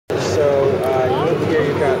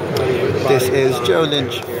This is Joe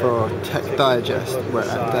Lynch for Tech Digest. We're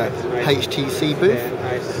at the HTC booth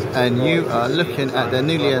and you are looking at their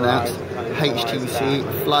newly announced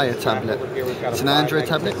HTC Flyer tablet. It's an Android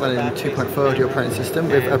tablet running 2.4 audio operating system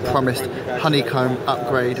with a promised honeycomb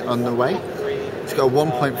upgrade on the way. It's got a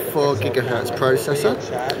 1.4 GHz processor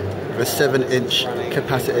with a 7-inch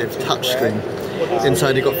capacitive touchscreen.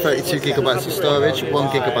 Inside you've got 32 GB of storage, 1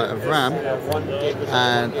 GB of RAM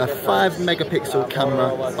and a 5 megapixel camera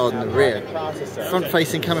on the rear. Front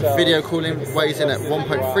facing camera for video calling weighs in at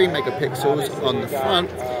 1.3 megapixels on the front,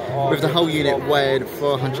 with the whole unit weighing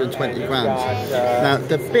 420 grams. Now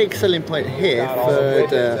the big selling point here for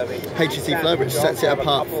the HTC Flyer, which sets it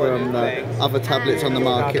apart from other tablets on the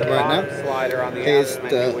market right now, is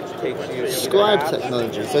the Scribe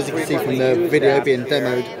technology. So as you can see from the video being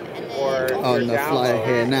demoed on the Flyer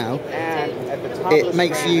here now, it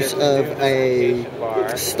makes use of a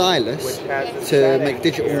stylus to make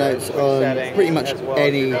digital notes on pretty much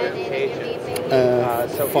any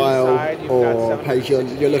file or page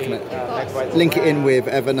you're looking at. Link it in with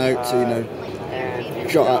Evernote to,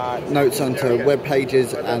 jot up notes onto web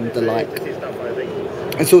pages and the like.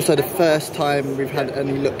 It's also the first time we've had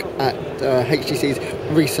any look at HTC's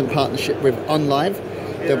recent partnership with OnLive.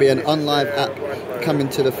 There'll be an OnLive app coming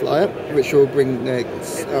to the Flyer, which will bring the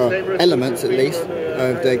elements, at least,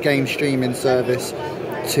 of the game streaming service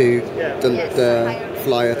to the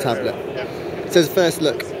Flyer tablet. So as a first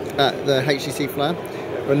look at the HTC Flyer,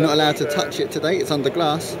 we're not allowed to touch it today, it's under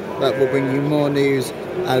glass, but we'll bring you more news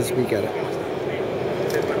as we get it.